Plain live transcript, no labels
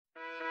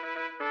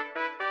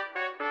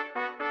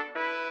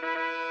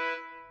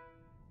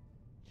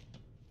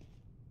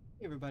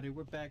everybody,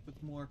 we're back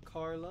with more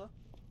Carla.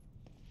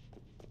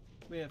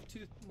 We have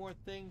 2 more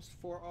things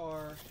for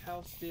our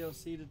Haus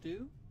DLC to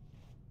do.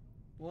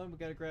 One, we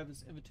gotta grab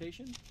this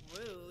invitation.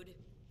 Rude.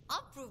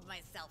 I'll prove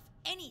myself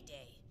any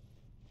day.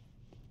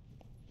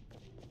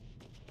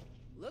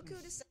 Look who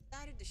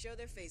decided to show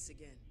their face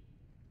again.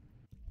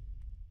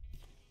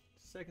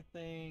 Second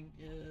thing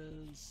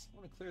is, I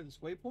want to clear this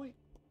waypoint.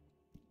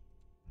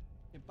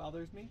 It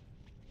bothers me.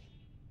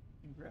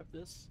 And grab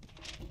this.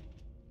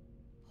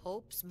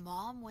 Hope's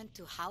mom went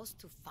to Haus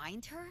to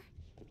find her?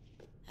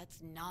 That's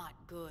not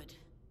good.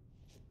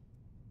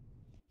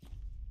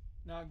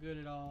 Not good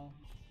at all.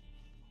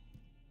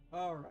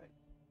 Alright.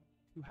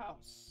 To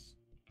Haus.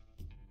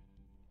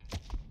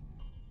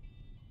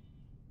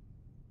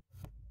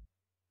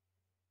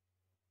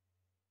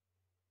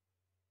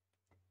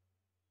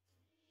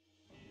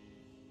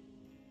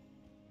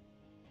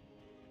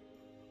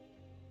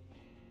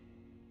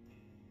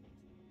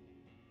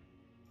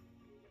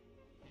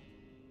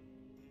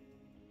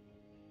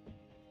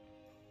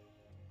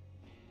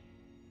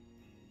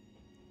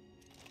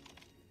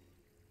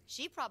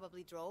 She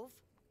probably drove.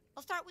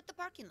 I'll start with the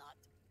parking lot.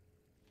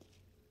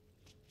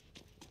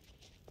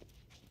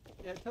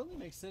 Yeah, it totally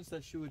makes sense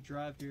that she would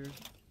drive here.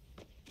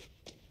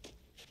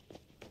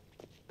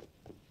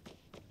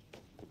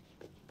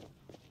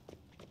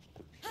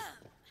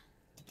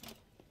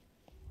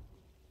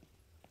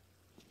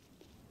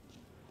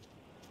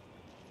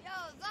 Yo,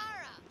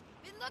 Zahra!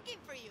 Been looking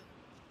for you.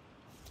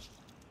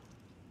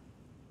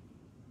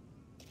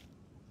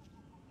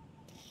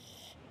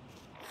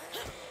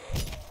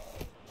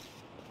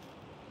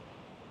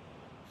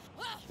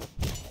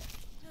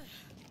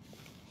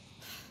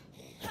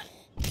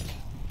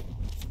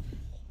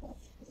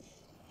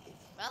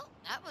 Well,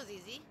 that was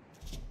easy.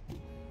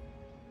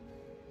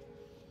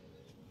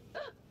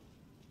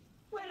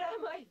 Where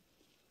am I?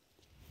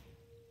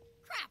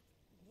 Crap!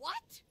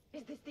 What?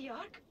 Is this the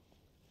Ark?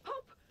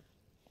 Hope!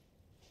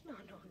 No,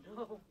 no,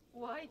 no.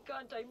 Why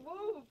can't I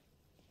move?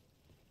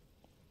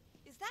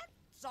 Is that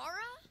Zahra?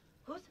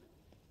 Who's...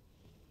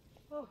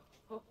 Oh,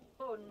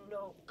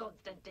 no,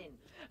 Constantine.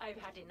 I've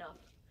had enough.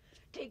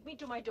 Take me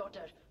to my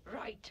daughter,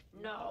 right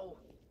now.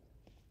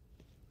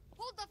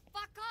 Hold the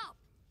fuck up!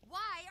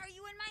 Why are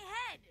you in my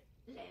head?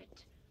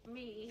 Let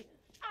me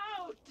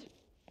out!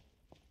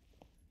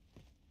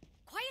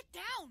 Quiet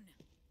down!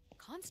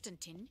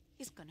 Constantine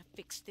is gonna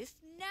fix this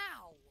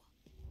now.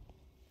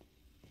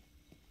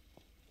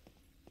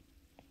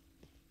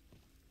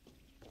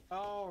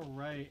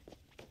 Alright.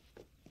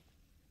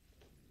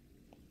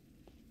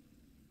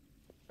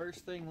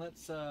 First thing,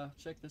 let's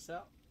check this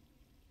out.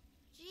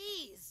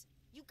 Jeez,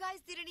 you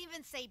guys didn't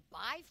even say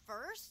bye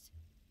first?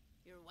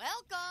 You're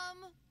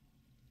welcome!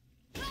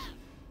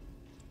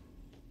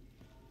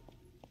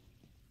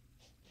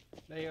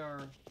 They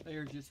are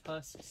just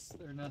husks.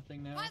 They're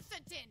nothing now.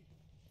 Constantine!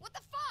 What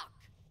the fuck?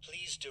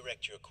 Please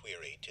direct your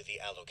query to the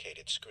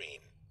allocated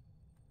screen.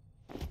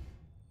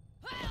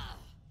 Ah!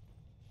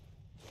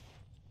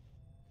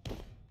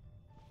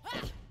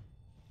 Ah!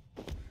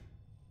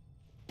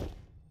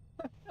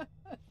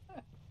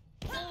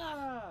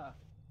 Ah!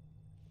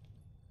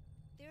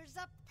 There's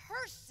a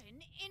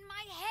person in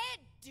my head,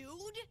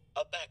 dude!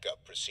 A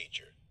backup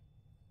procedure.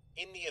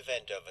 In the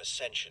event of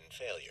ascension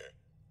failure,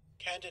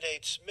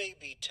 candidates may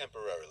be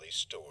temporarily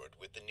stored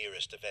with the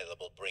nearest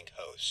available brink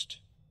host.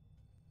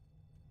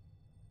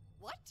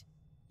 What?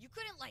 You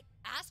couldn't,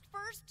 ask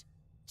first?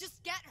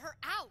 Just get her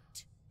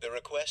out! The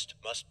request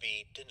must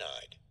be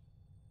denied.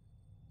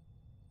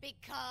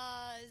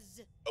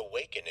 Because...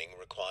 Awakening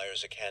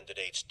requires a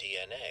candidate's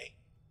DNA.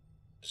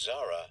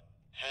 Zahra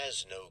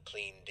has no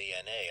clean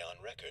DNA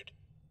on record.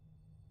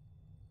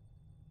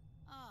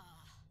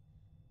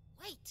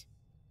 Wait!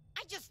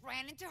 I just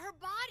ran into her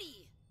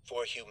body!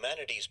 For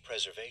humanity's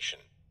preservation,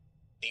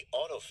 the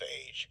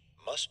autophage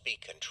must be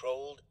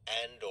controlled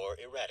and/or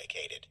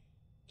eradicated.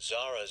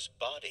 Zahra's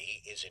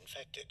body is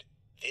infected.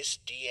 This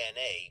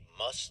DNA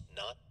must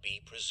not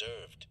be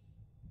preserved.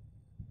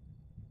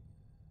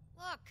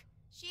 Look,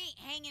 she ain't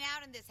hanging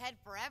out in this head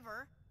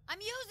forever. I'm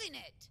using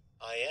it!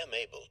 I am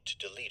able to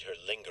delete her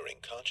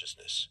lingering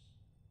consciousness.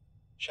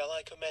 Shall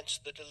I commence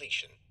the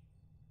deletion?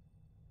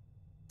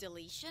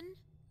 Deletion?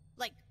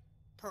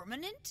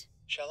 Permanent?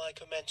 Shall I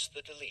commence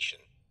the deletion?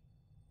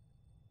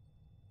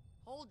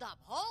 Hold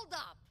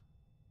up!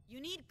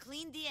 You need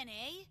clean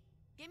DNA?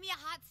 Give me a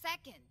hot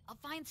second. I'll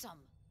find some.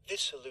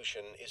 This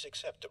solution is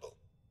acceptable.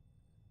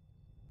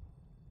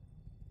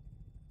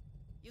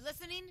 You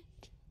listening?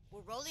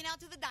 We're rolling out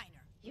to the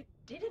diner. You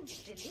didn't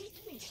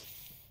delete me.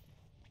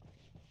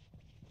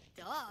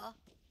 Duh.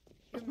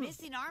 Your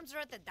missing arms are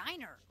at the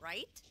diner,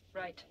 right?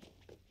 Right.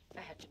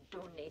 I had to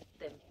donate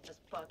them as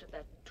part of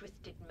that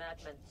twisted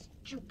madman's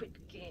stupid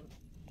game.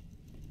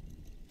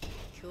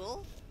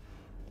 Cool.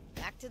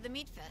 Back to the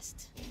meat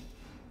fest.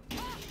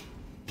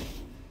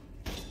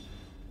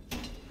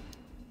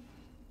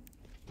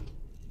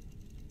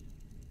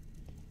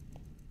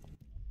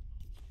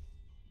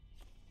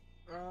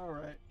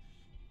 Alright.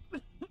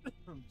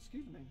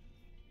 Excuse me.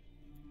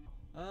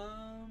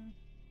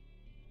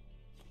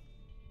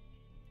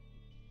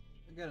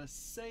 I got a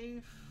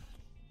safe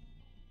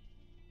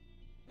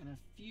and a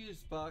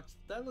fuse box.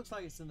 That looks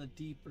like it's in the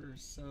deeper,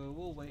 so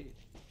we'll wait.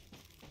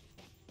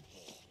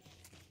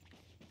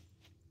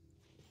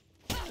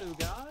 Hello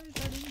guys,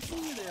 I didn't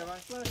see you there. My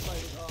flashlight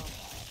is off.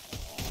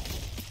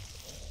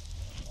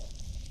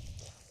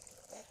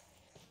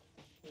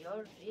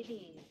 You're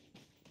really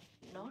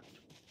not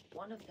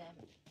one of them.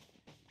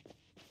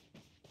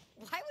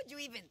 Why would you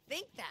even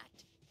think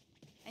that?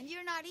 And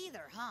you're not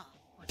either, huh?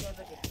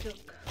 Whatever it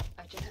took,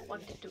 I just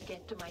wanted to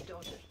get to my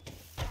daughter.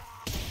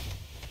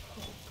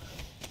 Hope.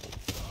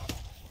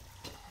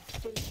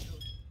 Still true.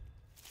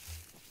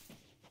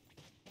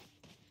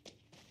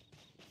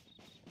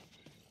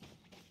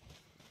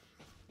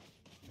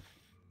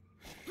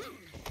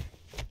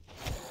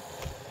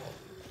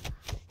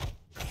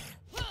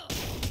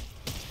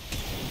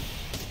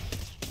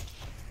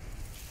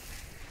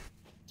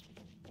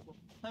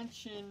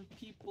 Punching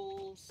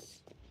people's.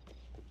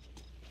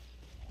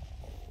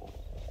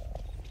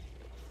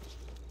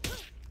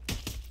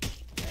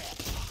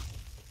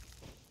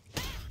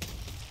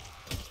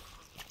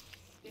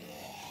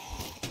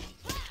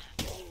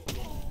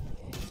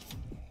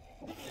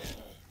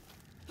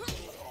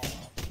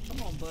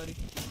 Come on, buddy.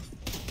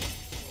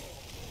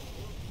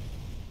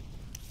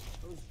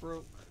 Those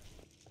broke.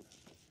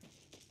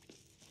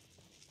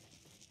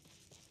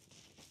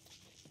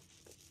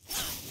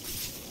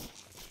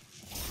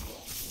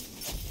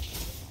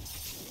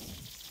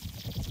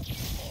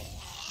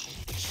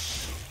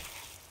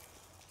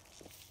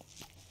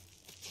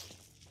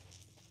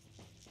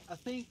 I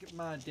think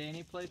my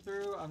Danny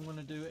playthrough, I'm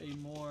gonna do a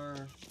more,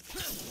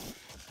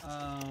 like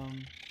a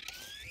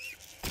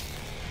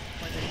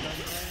gun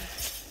range.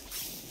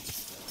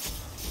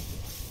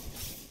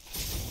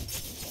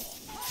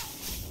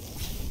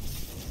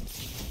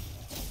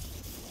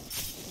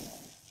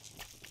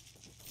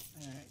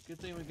 Alright, good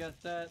thing we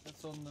got that.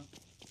 That's on the...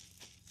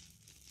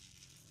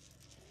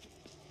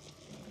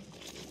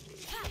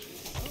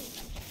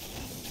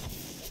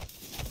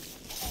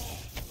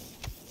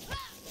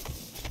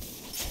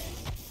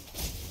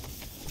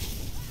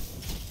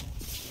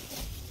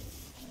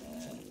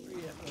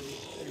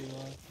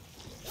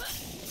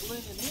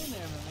 Blending in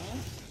there, man.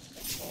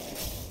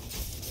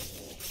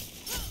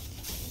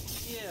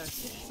 Yeah,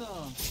 get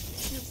some.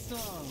 Get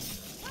some.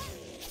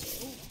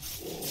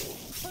 Ooh.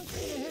 Punch me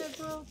in the head,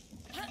 bro.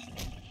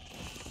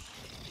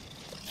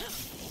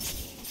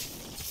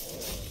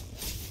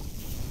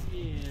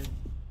 Yeah,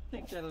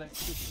 take that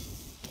electricity.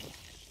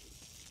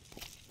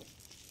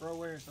 Bro,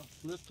 wearing some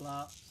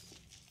flip-flops.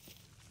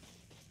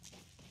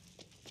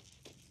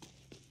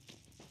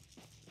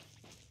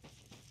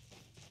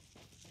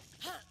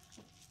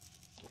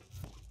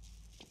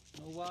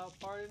 No wild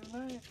party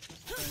tonight?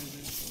 That's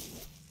crazy.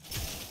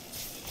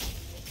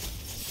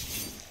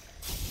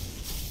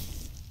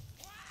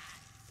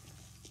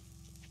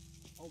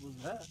 What was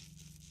that?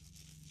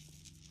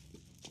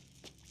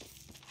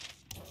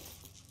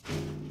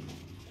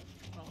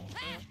 Oh,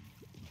 man.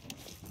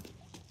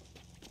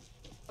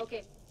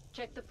 Okay,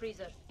 check the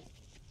freezer.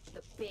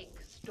 The pig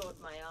stored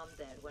my arm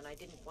there when I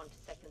didn't want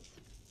seconds.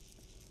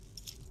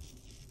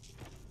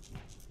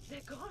 They're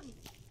gone.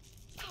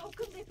 How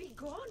could they be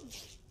gone?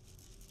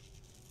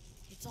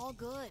 It's all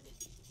good.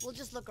 We'll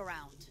just look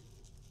around.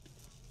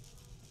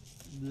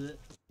 Blech.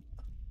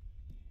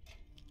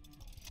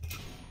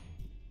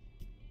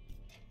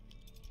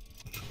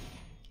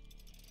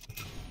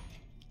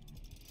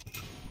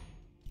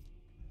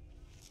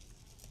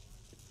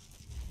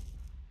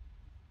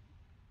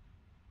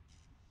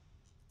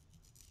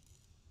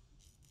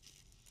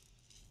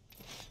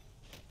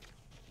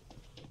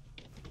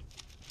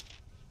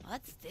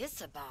 What's this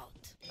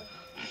about?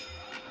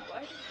 Why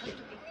does it have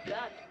to be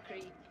that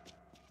creep?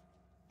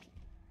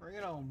 Bring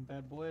it on,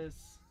 bad boys.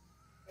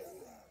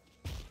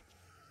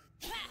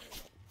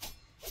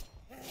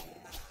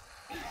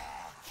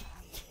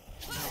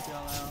 Help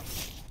y'all out.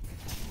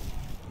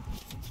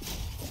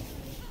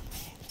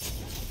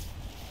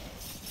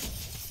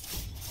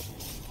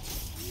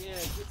 Yeah,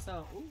 get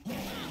some. Ooh.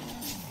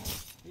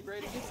 Be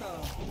ready to get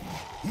some.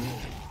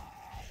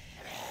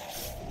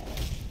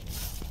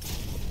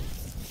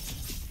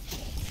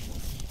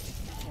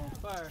 On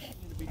fire.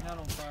 Need to be not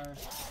on fire.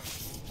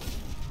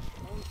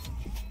 Oh.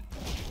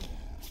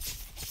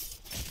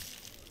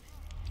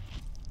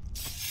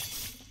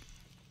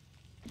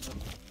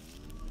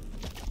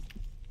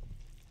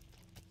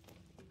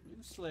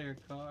 New Slayer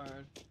card.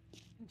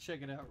 Let me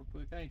check it out real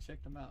quick. I ain't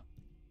checked them out.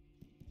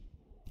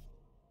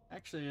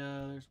 Actually,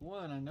 there's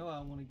one I know I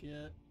want to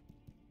get.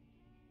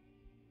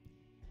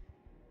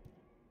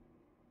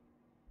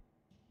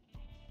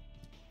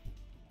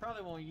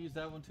 Probably won't use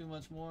that one too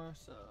much more,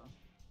 so.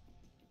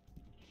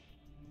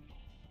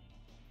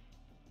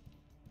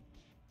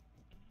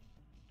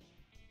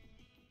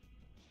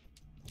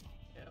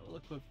 Yeah, we'll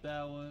equip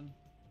that one.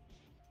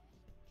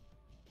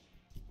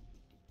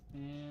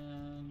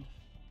 And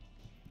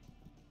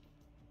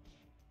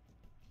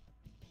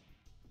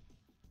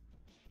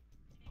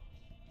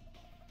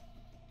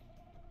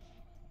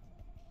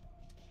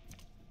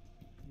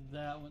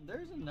that one.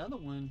 There's another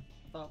one.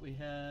 thought we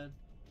had.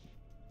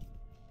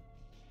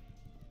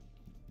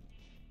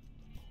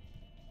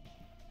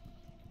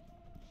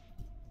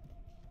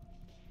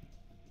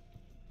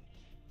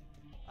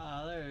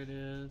 Ah, there it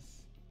is.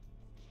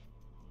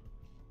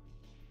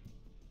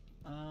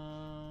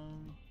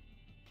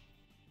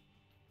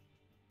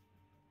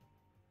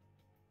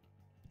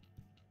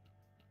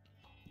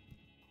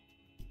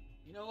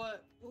 You know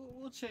what?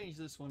 We'll change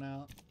this one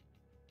out.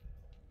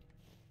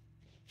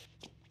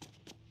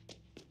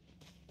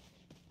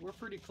 We're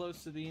pretty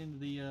close to the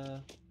end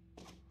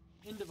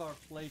of our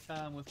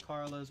playtime with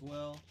Carla as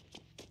well.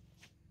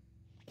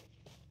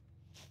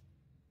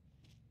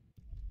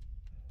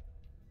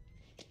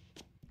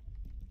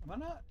 Am I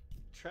not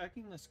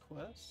tracking this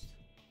quest?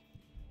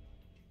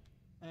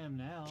 I am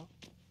now.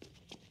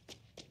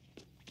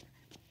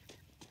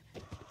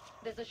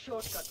 There's a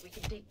shortcut we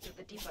can take to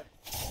the deeper.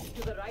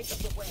 To the right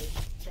of the well,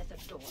 there's a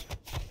door.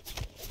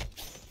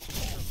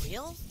 For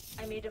real?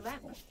 I made a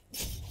map.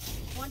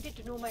 Wanted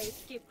to know my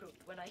escape route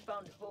when I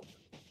found Hope.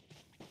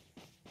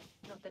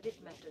 Not that it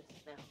matters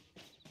now.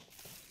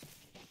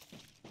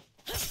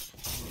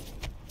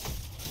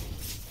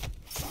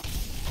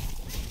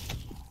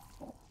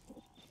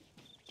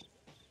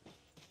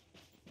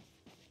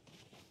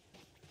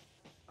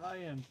 I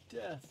am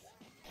death.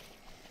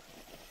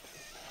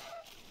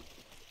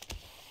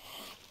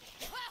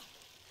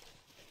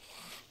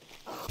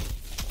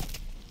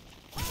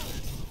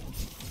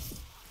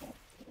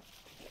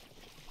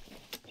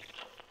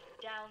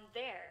 Down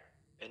there.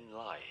 In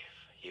life,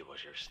 he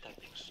was your stepping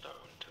stone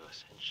to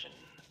ascension.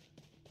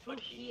 But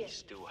he Here.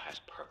 still has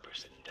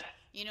purpose in death.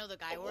 You know the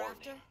guy A we're warning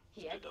after?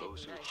 He to acted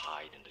those who nice,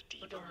 hide in the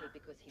but deeper. only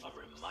because he A was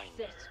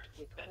reminder obsessed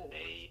with that Hope.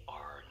 they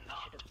are Should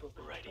not have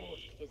broken both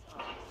ready. his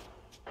arms.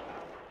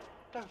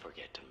 Don't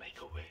forget to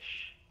make a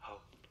wish,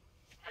 Hope.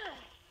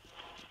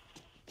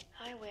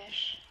 I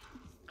wish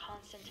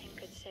Constantine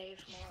could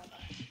save more of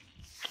us.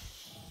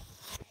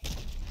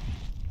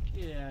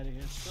 Get out of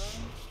here,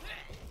 son.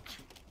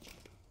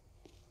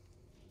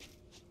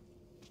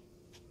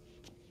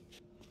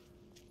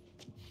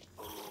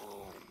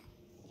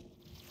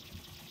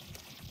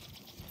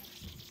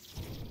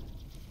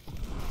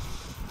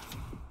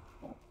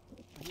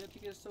 You have to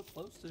get so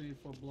close to you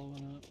before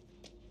blowing up.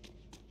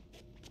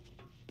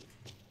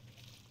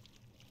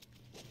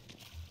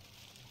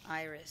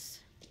 Iris.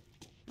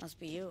 Must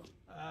be you.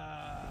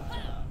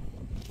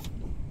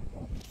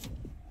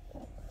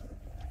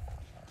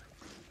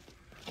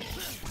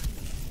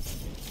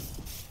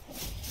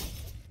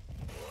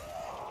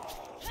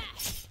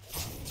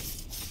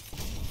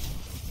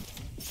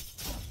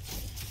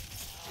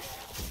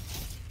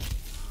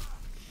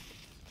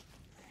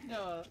 You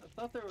know, I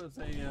thought there was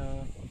a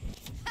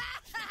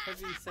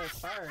heavy set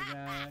fire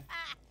guy.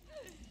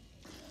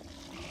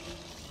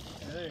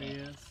 There he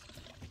is.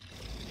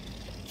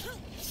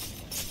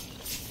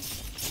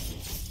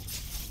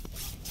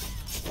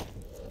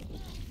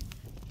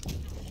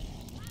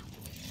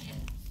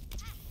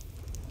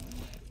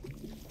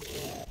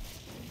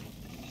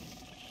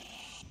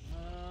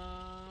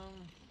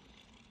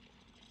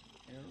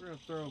 Yeah, we're gonna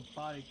throw a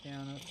body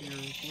count up here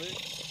real quick.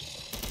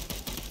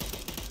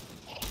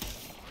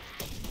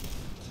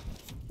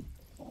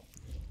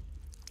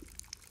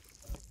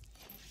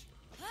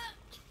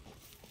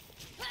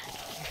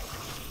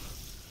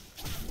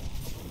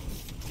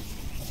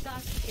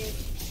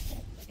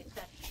 It's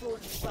that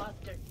phony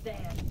bastard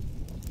there.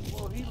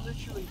 Whoa, he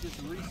literally just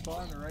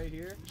respawned right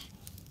here.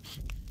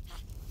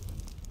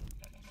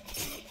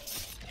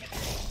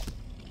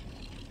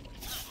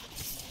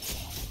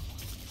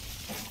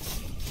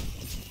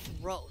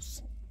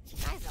 Gross.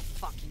 Guy's a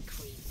fucking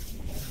creep.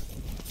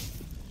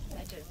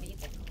 Better me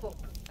than Hope,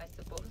 I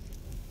suppose.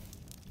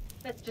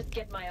 Let's just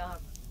get my arm.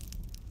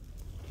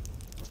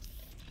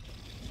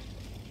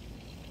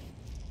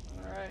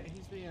 Alright,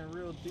 he's being a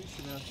real douche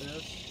about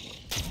this.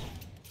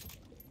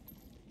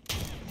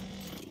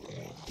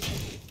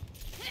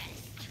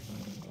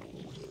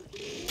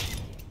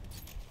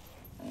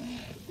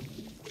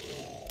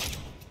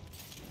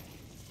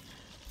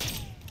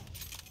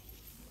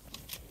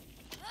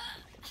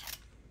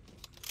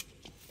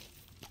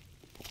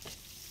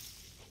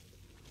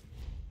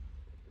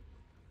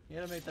 You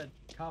gotta make that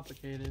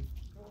complicated.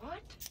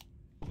 What?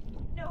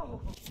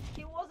 No,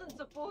 he wasn't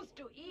supposed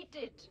to eat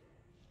it.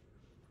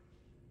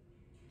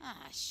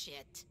 Ah,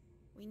 shit.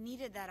 We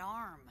needed that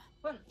arm.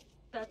 Well,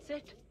 that's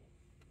it.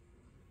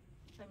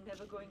 I'm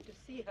never going to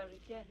see her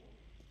again.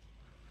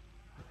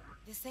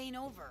 This ain't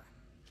over.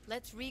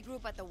 Let's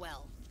regroup at the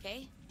well,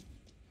 okay?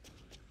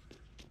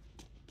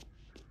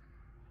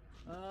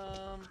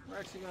 We're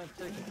actually gonna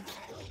take it.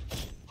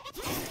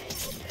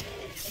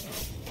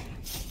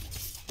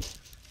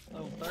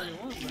 Oh,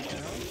 31 right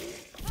now.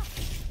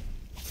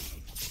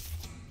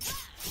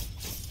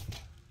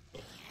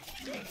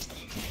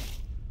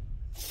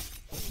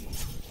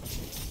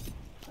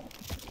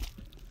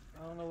 I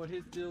don't know what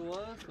his deal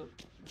was, but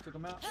we took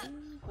him out.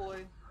 Ooh,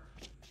 boy.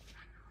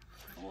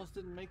 Almost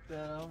didn't make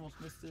that. I almost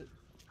missed it.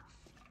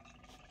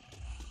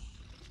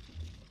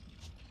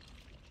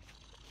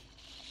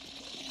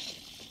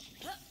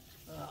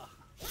 Ugh.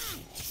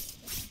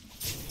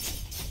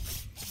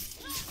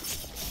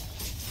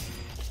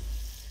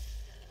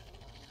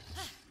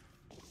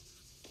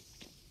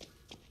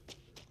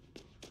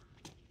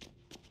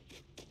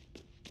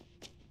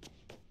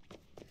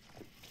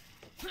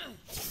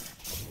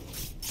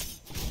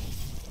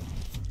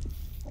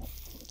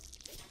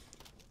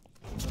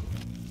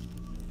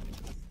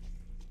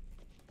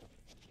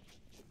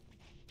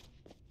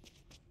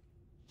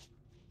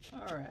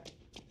 Alright.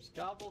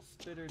 Gobble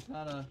Spitter's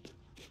not a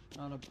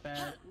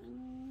bad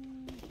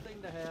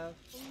thing to have.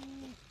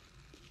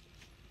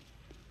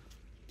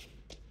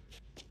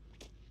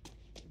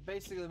 It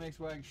basically makes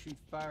where I can shoot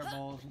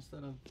fireballs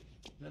instead of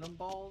venom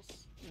balls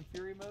in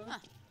Fury mode. Huh.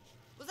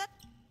 Was that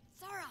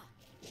Zahra?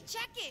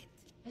 Check it!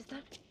 Is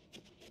that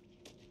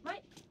my...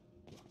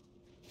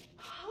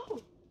 How?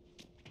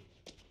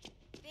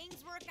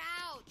 Things work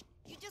out.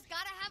 You just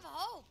gotta have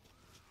hope.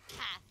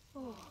 Ha.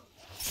 Oh.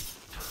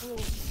 Oh.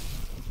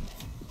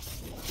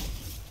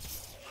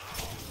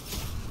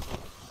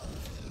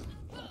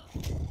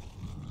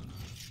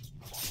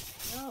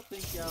 Y'all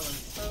think y'all are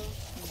so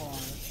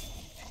smart.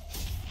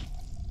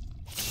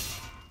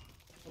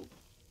 Oh.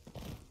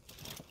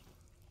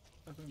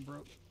 Weapon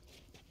broke.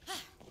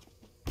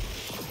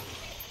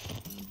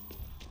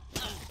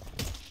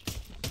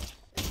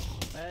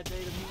 Bad day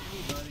to meet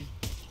you, buddy.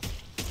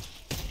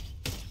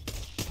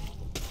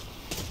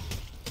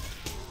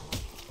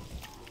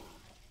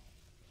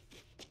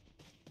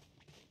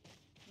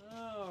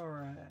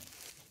 Alright.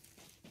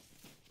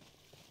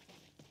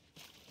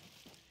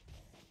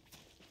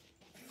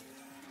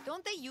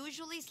 Don't they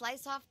usually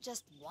slice off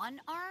just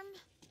one arm?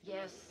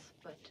 Yes,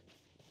 but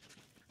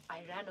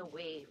I ran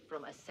away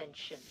from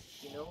Ascension,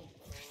 you know?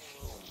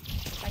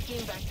 I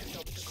came back to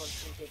Dr.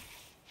 Constantine,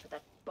 but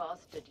that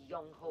bastard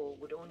Young-Ho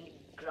would only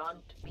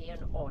grant me an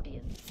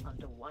audience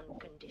under one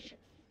condition.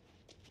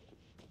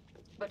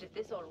 But if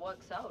this all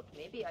works out,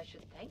 maybe I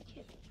should thank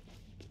him.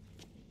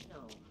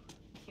 No.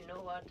 You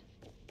know what?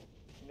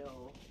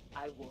 No,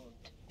 I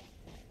won't.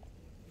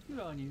 Good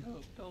on you,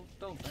 Hope.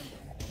 Don't thank him.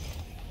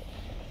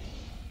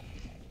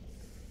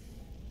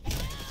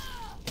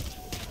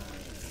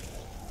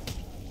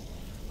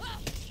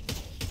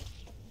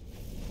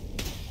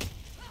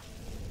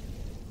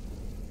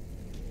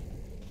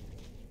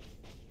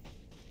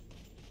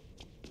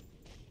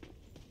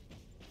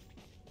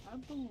 I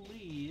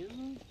believe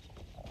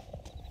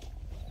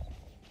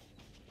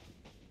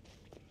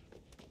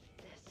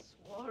They're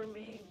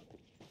swarming.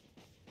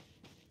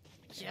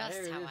 Just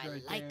there it how is I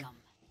right like there. them.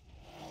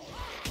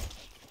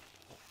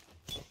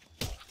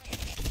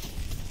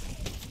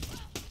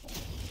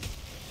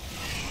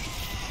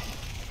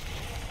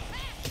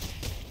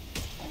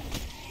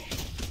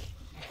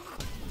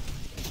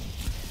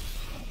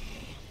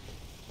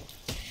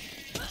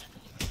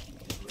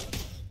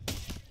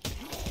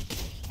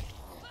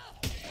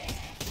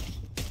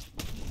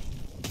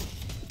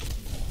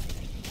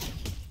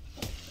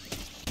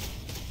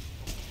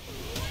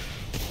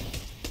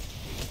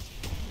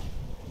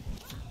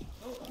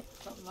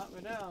 something knocked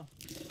me down.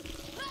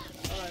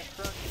 Alright,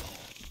 crush it.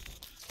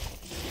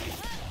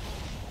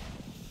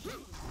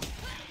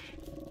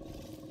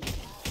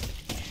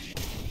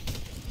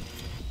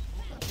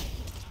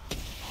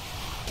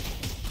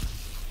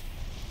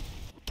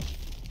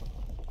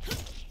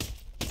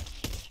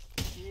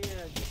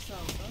 Yeah, get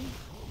something.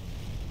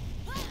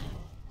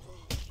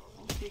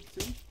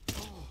 Dixie.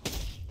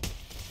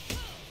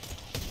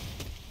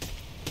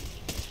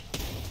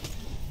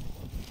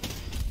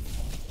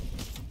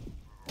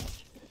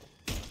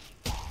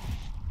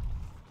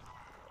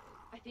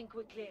 I think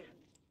we're clear.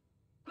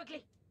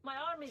 Quickly, my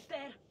arm is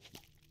there.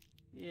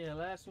 Yeah,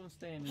 last one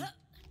standing.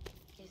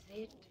 Is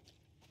it?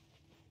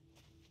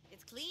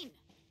 It's clean.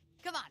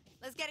 Come on,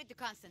 let's get it to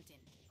Constantine.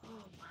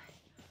 Oh my.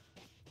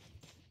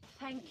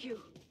 Thank you.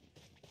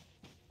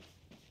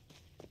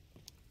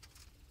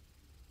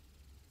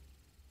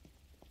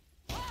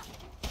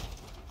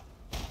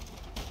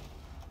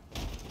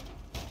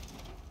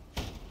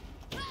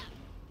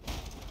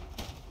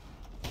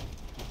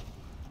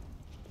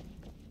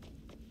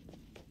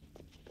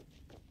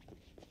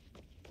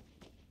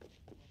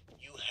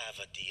 You have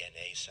a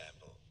DNA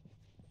sample.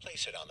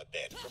 Place it on the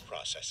bed for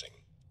processing.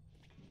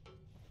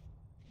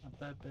 Not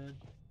that bad.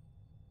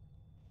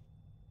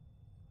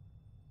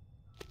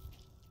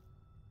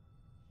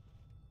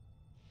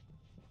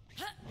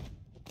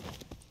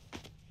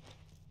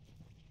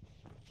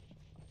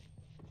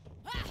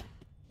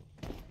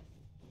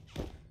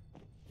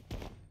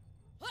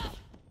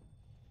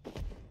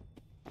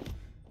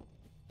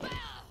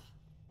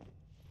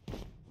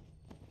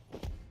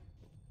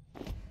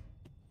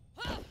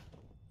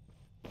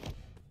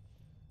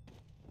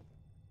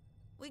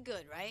 We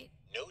good, right?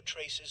 No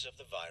traces of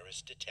the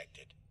virus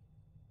detected.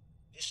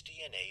 This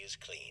DNA is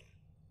clean.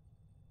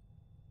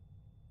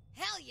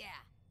 Hell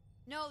yeah!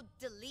 No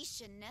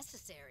deletion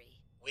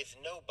necessary. With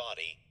no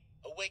body,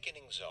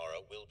 awakening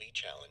Zahra will be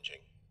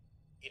challenging.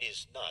 It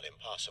is not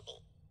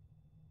impossible.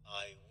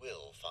 I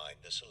will find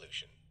the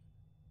solution.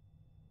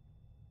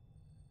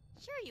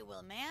 Sure you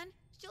will, man.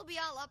 She'll be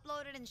all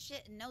uploaded and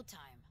shit in no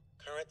time.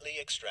 Currently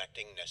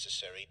extracting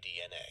necessary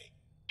DNA.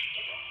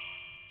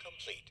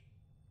 Complete.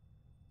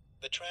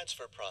 The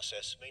transfer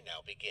process may now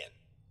begin.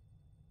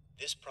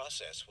 This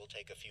process will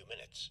take a few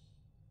minutes.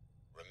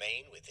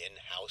 Remain within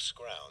house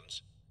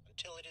grounds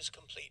until it is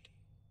complete.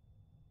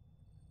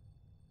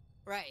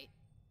 Right.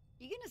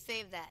 You gonna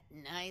save that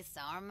nice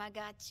arm I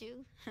got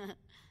you?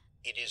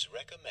 It is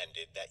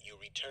recommended that you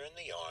return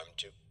the arm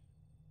to...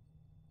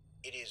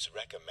 It is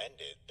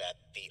recommended that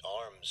the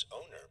arm's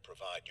owner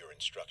provide your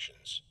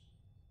instructions.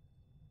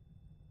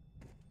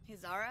 Hey,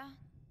 Zahra?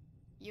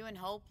 You and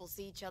Hope will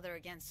see each other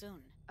again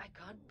soon. I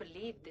can't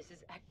believe this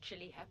is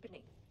actually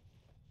happening.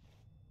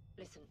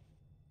 Listen,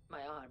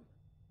 my arm.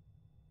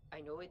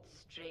 I know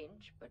it's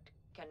strange, but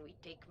can we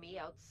take me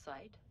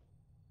outside?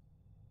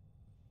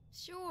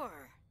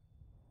 Sure.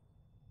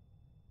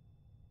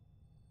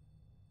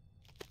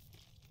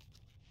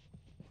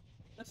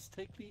 Let's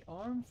take the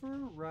arm for a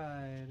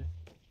ride.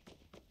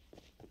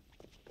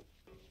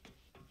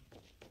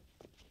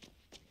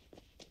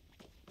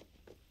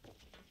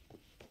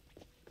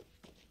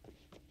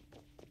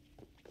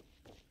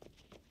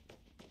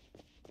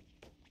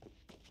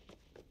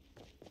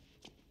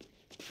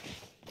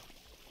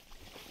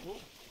 Whoa.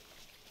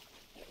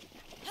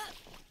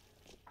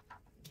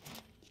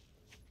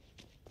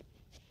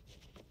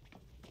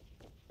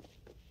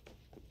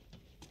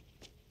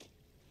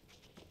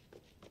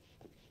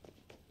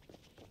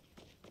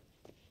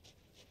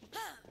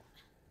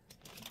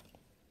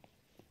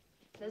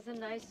 There's a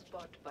nice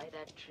spot by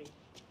that tree.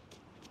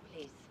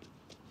 Please,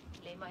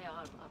 lay my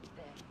arm up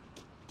there.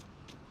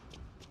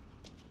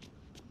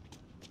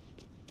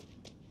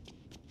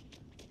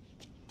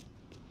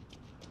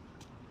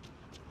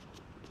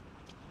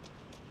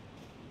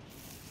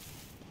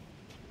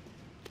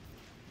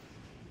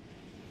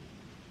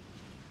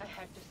 I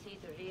had to see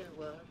the real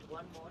world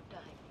one more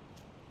time.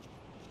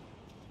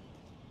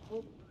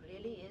 Hope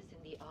really is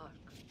in the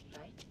Ark,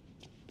 right?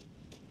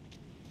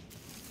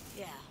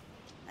 Yeah,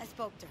 I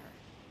spoke to her.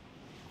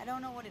 I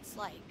don't know what it's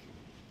like,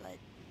 but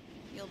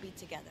you'll be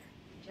together.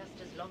 Just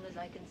as long as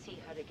I can see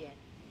her again.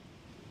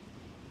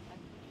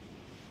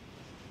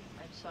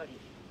 I'm sorry.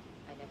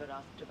 I never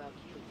asked about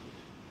you.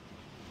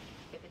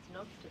 If it's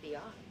not to the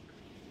Ark,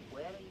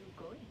 where are you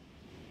going?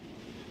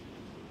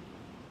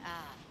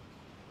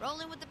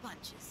 Rolling with the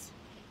punches.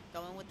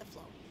 Going with the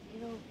flow.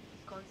 You know,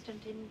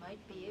 Constantine might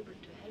be able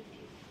to help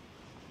you.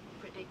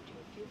 Predict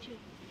your future,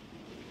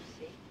 you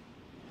say.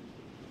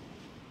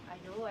 I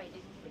know I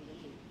didn't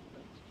believe,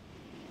 but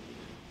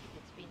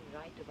it's been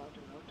right about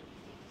a lot of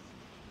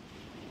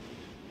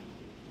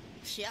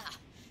things. Yeah,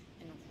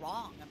 and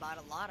wrong about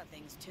a lot of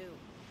things, too.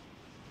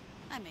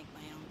 I make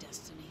my own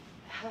destiny.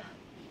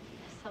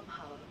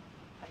 Somehow,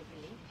 I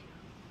believed you.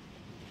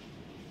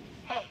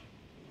 Hey,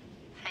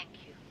 thank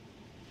you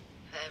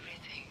for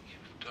everything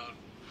you've done.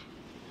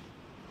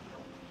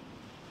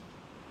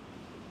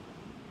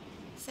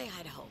 Say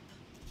hi to Hope.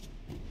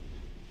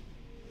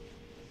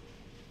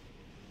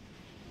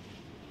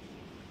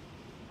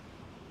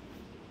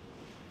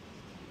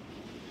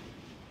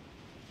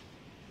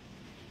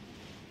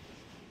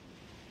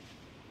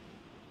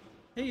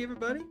 Hey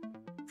everybody,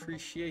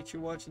 appreciate you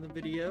watching the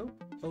video.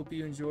 Hope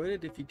you enjoyed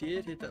it. If you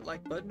did, hit that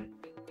like button.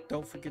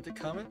 Don't forget to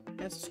comment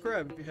and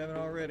subscribe if you haven't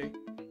already.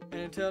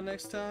 And until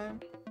next time,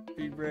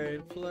 be ready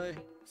to play.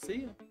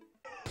 See ya.